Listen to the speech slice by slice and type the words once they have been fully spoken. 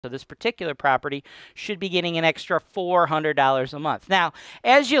So this particular property should be getting an extra $400 a month. Now,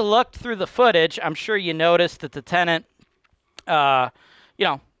 as you looked through the footage, I'm sure you noticed that the tenant,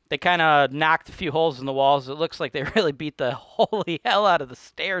 they kind of knocked a few holes in the walls. It looks like they really beat the holy hell out of the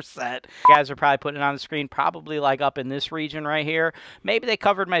stair set. You guys are probably putting it on the screen, probably like up in this region right here. Maybe they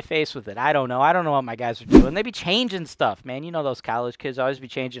covered my face with it. I don't know. I don't know what my guys are doing. They be changing stuff, man. You know those college kids always be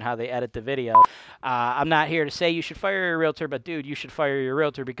changing how they edit the video. I'm not here to say you should fire your realtor, but dude, you should fire your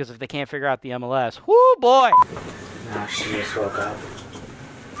realtor because if they can't figure out the MLS, whoo boy. Nah, she just woke up.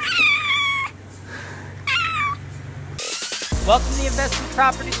 Welcome to the Investment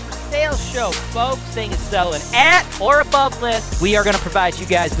Properties for Sale Show, folks. Saying it's selling at or above list. We are going to provide you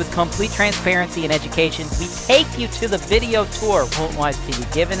guys with complete transparency and education. We take you to the video tour.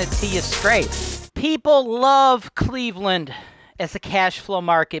 HoltonWiseTV, giving it to you straight. People love Cleveland as a cash flow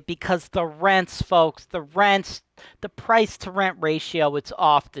market because the rents, folks, the price to rent ratio, it's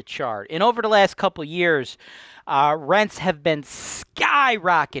off the chart. And over the last couple of years, rents have been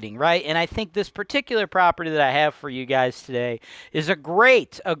skyrocketing, right? And I think this particular property that I have for you guys today is a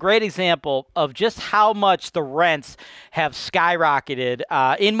great example of just how much the rents have skyrocketed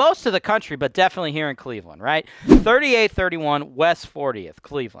in most of the country, but definitely here in Cleveland, right? 3831 West 40th,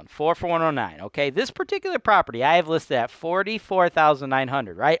 Cleveland, 44109, okay? This particular property I have listed at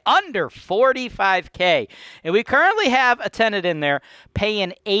 $44,900, right? Under $45K. And we currently have a tenant in there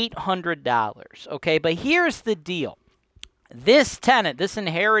paying $800, okay? But here's the deal. This tenant, this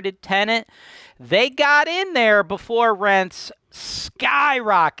inherited tenant, they got in there before rents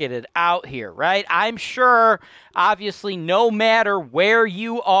skyrocketed out here, right? I'm sure, obviously, no matter where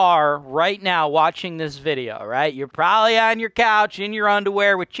you are right now watching this video, right? You're probably on your couch in your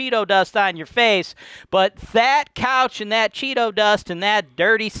underwear with Cheeto dust on your face, but that couch and that Cheeto dust and that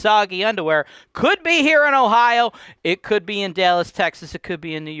dirty, soggy underwear could be here in Ohio. It could be in Dallas, Texas. It could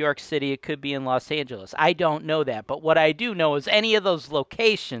be in New York City. It could be in Los Angeles. I don't know that, but what I do know is any of those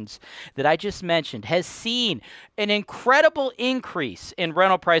locations that I just mentioned has seen an incredible increase in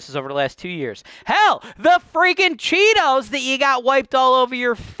rental prices over the last 2 years. Hell, the freaking Cheetos that you got wiped all over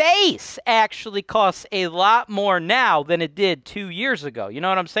your face actually costs a lot more now than it did 2 years ago. You know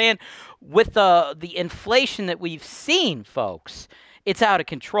what I'm saying? With the inflation that we've seen, folks, it's out of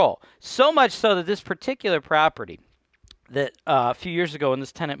control. So much so that this particular property that a few years ago when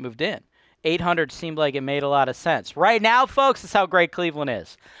this tenant moved in, 800 seemed like it made a lot of sense. Right now, folks, that's how great Cleveland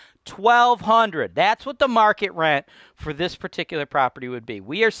is. $1,200. That's what the market rent for this particular property would be.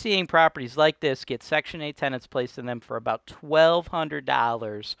 We are seeing properties like this get Section 8 tenants placed in them for about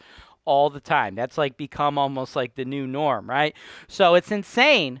 $1,200 all the time. That's like become almost like the new norm, right? So it's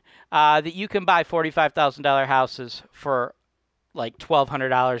insane that you can buy $45,000 houses for like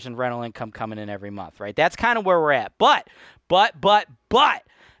 $1,200 in rental income coming in every month, right? That's kind of where we're at. But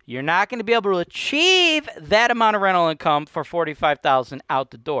you're not going to be able to achieve that amount of rental income for $45,000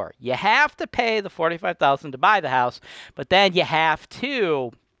 out the door. You have to pay the $45,000 to buy the house, but then you have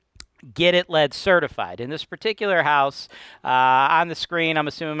to get it lead certified. In this particular house, on the screen, I'm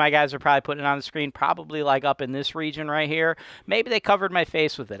assuming my guys are probably putting it on the screen, probably like up in this region right here. Maybe they covered my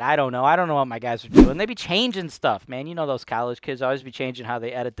face with it. I don't know. I don't know what my guys are doing. They be changing stuff, man. You know those college kids always be changing how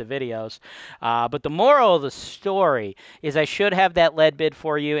they edit the videos. But the moral of the story is I should have that lead bid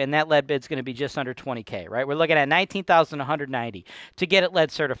for you, and that lead bid's going to be just under $20K, right? We're looking at $19,190 to get it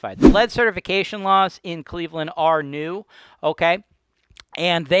lead certified. The lead certification laws in Cleveland are new, okay?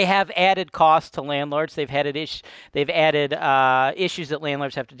 And they have added costs to landlords. They've added issues that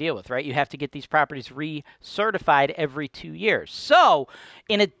landlords have to deal with, right? You have to get these properties recertified every 2 years. So,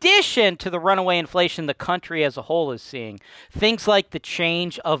 in addition to the runaway inflation the country as a whole is seeing, things like the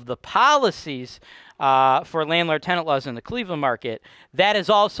change of the policies for landlord-tenant laws in the Cleveland market, that has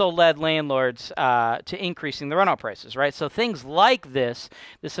also led landlords to increasing the rental prices, right? So things like this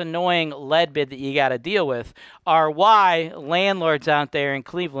annoying lead bid that you got to deal with, are why landlords out there in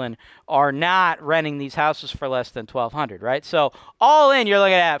Cleveland are not renting these houses for less than $1,200, right? So all in, you're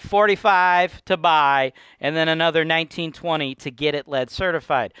looking at $45 to buy, and then another $19, $20 to get it lead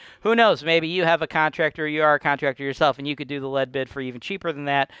certified. Who knows? Maybe you have a contractor, you are a contractor yourself, and you could do the lead bid for even cheaper than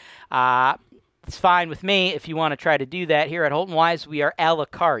that. It's fine with me if you want to try to do that. Here at Holton Wise, we are a la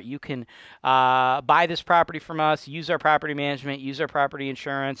carte. You can buy this property from us, use our property management, use our property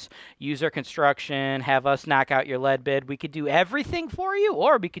insurance, use our construction, have us knock out your lead bid. We could do everything for you,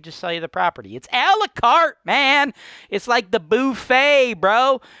 or we could just sell you the property. It's a la carte, man. It's like the buffet,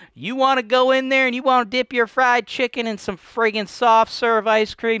 bro. You want to go in there and you want to dip your fried chicken in some friggin' soft serve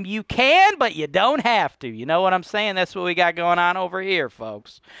ice cream. You can, but you don't have to. You know what I'm saying? That's what we got going on over here,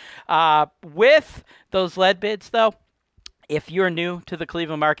 folks. With those lead bids, though, if you're new to the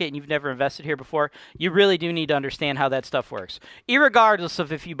Cleveland market and you've never invested here before, you really do need to understand how that stuff works. Irregardless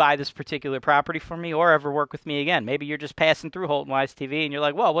of if you buy this particular property from me or ever work with me again. Maybe you're just passing through HoltonWiseTV and you're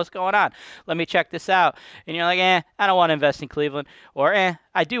like, whoa, what's going on? Let me check this out. And you're like, I don't want to invest in Cleveland. Or,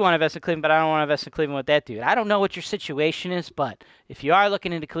 I do want to invest in Cleveland, but I don't want to invest in Cleveland with that dude. I don't know what your situation is, but if you are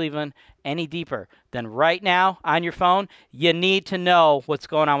looking into Cleveland any deeper, then right now on your phone, you need to know what's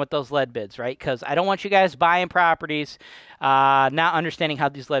going on with those lead bids, right? Because I don't want you guys buying properties not understanding how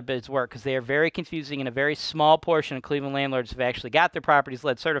these lead bids work, because they are very confusing, and a very small portion of Cleveland landlords have actually got their properties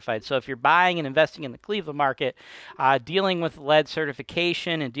lead certified. So if you're buying and investing in the Cleveland market, dealing with lead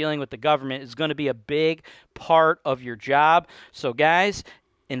certification and dealing with the government is going to be a big part of your job. So guys,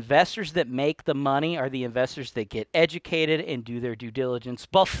 investors that make the money are the investors that get educated and do their due diligence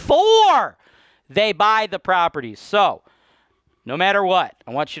before they buy the properties. So no matter what,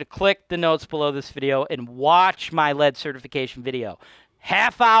 I want you to click the notes below this video and watch my lead certification video.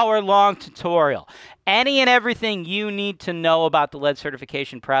 Half-hour long tutorial. Any and everything you need to know about the lead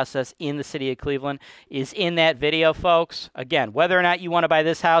certification process in the city of Cleveland is in that video, folks. Again, whether or not you want to buy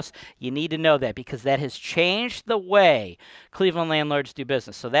this house, you need to know that, because that has changed the way Cleveland landlords do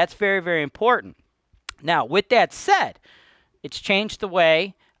business. So that's very, very important. Now, with that said, it's changed the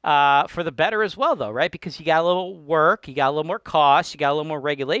way for the better as well, though, right? Because you got a little work, you got a little more cost, you got a little more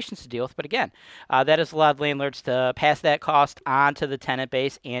regulations to deal with. But again, that has allowed landlords to pass that cost on to the tenant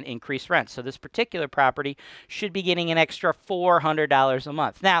base and increase rent. So this particular property should be getting an extra $400 a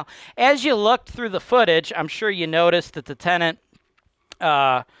month. Now, as you looked through the footage, I'm sure you noticed that the tenant,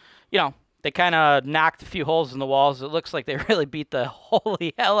 they kind of knocked a few holes in the walls. It looks like they really beat the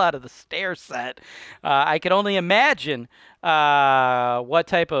holy hell out of the stair set. I could only imagine what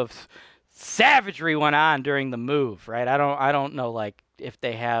type of savagery went on during the move, right? I don't know, like, if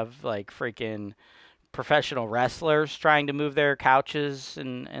they have, like, freaking professional wrestlers trying to move their couches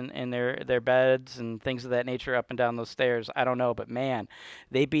and their beds and things of that nature up and down those stairs. I don't know, but man,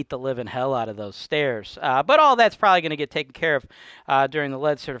 they beat the living hell out of those stairs. But all that's probably going to get taken care of during the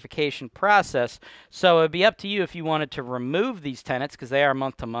lead certification process. So it'd be up to you if you wanted to remove these tenants, because they are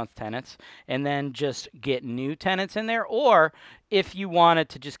month-to-month tenants, and then just get new tenants in there, or if you wanted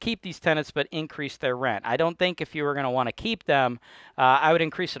to just keep these tenants but increase their rent. I don't think if you were going to want to keep them, I would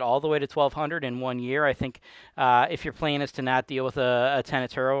increase it all the way to $1,200 in 1 year. I think if your plan is to not deal with a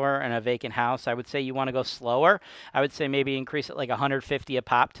tenant turnover and a vacant house, I would say you want to go slower. I would say maybe increase it like $150 a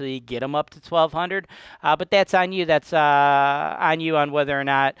pop till you get them up to $1,200. But that's on you. That's on you on whether or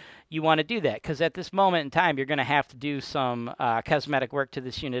not you want to do that, because at this moment in time, you're going to have to do some cosmetic work to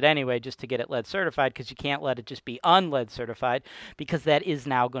this unit anyway just to get it lead certified, because you can't let it just be unlead certified, because that is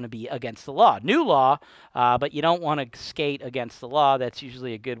now going to be against the law. New law, but you don't want to skate against the law. That's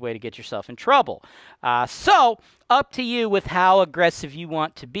usually a good way to get yourself in trouble. So up to you with how aggressive you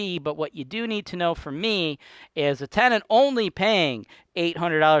want to be, but what you do need to know from me is a tenant only paying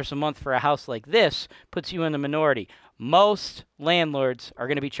 $800 a month for a house like this puts you in the minority. Most landlords are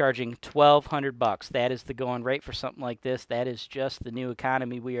going to be charging $1,200. That is the going rate for something like this. That is just the new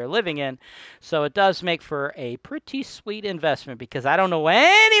economy we are living in. So it does make for a pretty sweet investment, because I don't know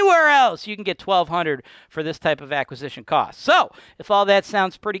anywhere else you can get $1,200 for this type of acquisition cost. So if all that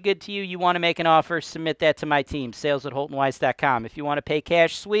sounds pretty good to you, you want to make an offer, submit that to my team, sales@HoltonWise.com. If you want to pay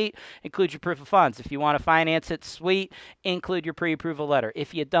cash, sweet, include your proof of funds. If you want to finance it, sweet, include your pre-approval letter.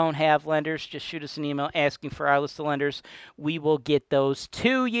 If you don't have lenders, just shoot us an email asking for our list of lenders. We will get those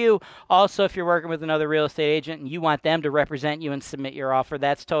to you. Also, if you're working with another real estate agent and you want them to represent you and submit your offer,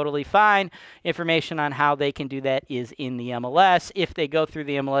 that's totally fine. Information on how they can do that is in the MLS. If they go through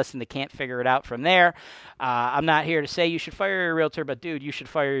the MLS and they can't figure it out from there, I'm not here to say you should fire your realtor, but dude, you should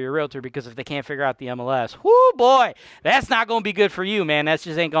fire your realtor, because if they can't figure out the MLS, whoo boy, that's not going to be good for you, man. That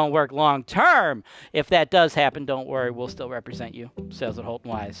just ain't going to work long term. If that does happen, don't worry, we'll still represent you.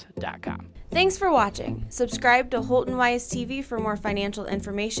 Sales@HoltonWise.com. Thanks for watching. Subscribe to HoltonWise TV for more financial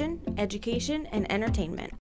information, education, and entertainment.